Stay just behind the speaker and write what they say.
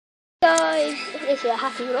Guys, this is a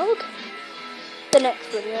happy vlog. The next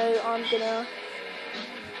video I'm gonna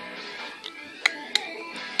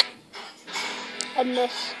end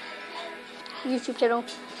this YouTube channel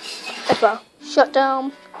as well. Shut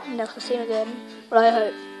down, never seen again. Well, I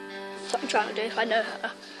hope. That's what I'm trying to do. If I know how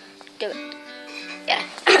to do it. Yeah.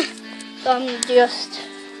 So I'm just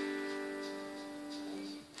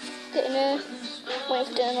getting there, waiting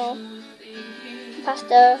for dinner.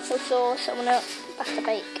 Pasta, full sauce, someone else, pasta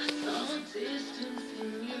bake.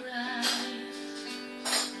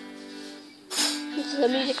 This is the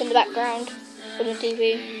music in the background from the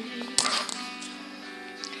TV.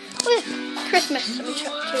 Oh yeah, Christmas, I'm trying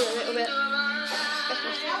to a little bit.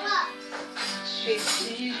 Christmas.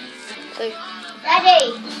 So, Daddy!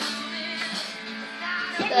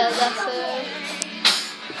 That's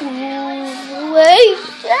wait,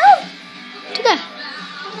 down to there.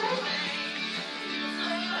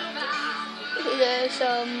 There's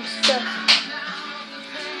some stuff.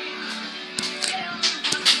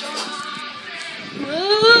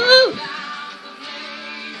 Woo!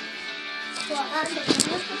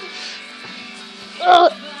 Oh.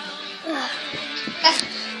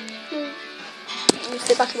 Let me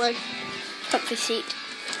sit back in my comfy seat.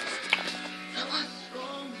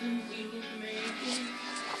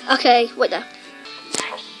 Okay, wait there.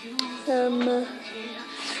 Let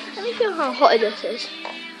me feel how hot this is.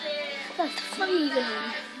 That's freezing.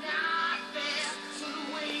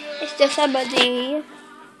 It's December the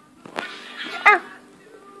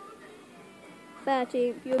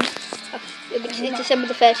 13th. It's December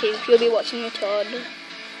the 13th. You'll be watching it on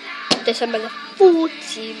December the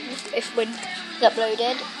 14th if when it's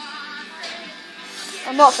uploaded.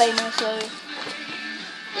 I'm not famous, so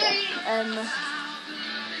yeah.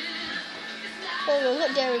 Oh, we've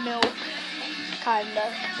got dairy milk,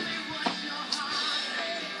 kinda.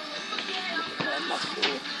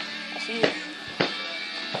 That's you.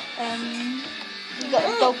 We've got a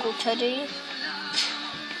dog called Teddy.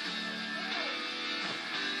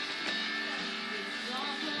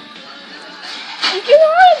 You do the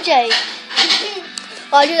Harlem Shake.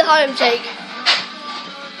 Oh, do the Harlem Shake.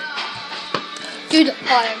 Do the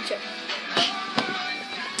Harlem Shake.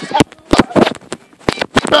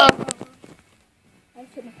 I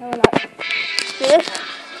should have held like this.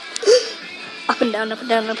 Up and down, up and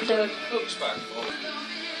down, up and down.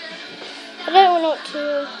 I don't know what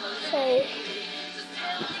to say.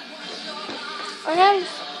 I have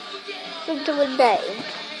think of a name,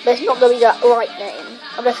 but it's not going to be that right name.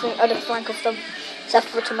 I'll just think of some stuff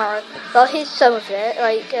for tomorrow. But here's some of it,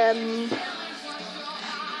 like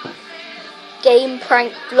game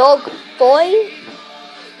prank vlog boy.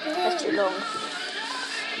 That's too long.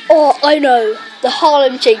 Oh, I know, the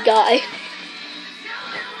Harlem Shake guy.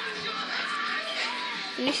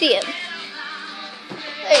 Can you see him?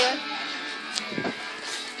 There you go.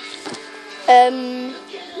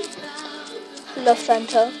 Love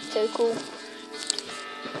Santa, so cool.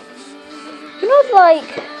 You know,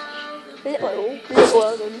 like little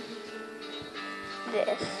than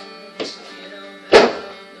this.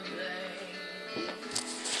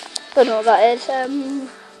 Don't know what that is.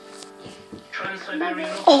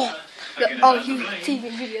 Oh, you TV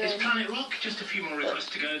video. Just a few more requests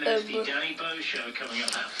to go. There's the Danny Bow show coming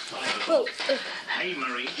up at 5 o'clock. Hey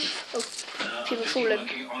Marie. People I'm falling.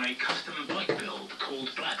 working on a custom bike build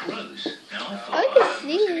called Black Rose. Now I I thought can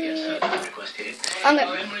see it. request here.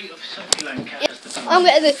 I'm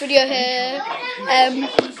getting this video here.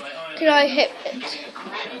 Can I hit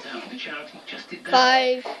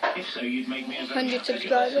 500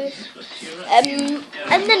 subscribers?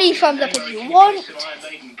 And then leave thumbs up if you want.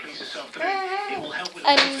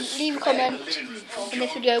 And leave a comment in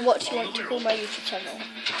this video what you want to call my YouTube channel.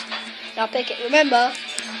 And I'll pick it. Remember,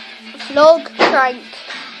 vlog prank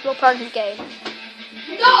game.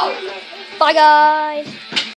 No! Bye guys!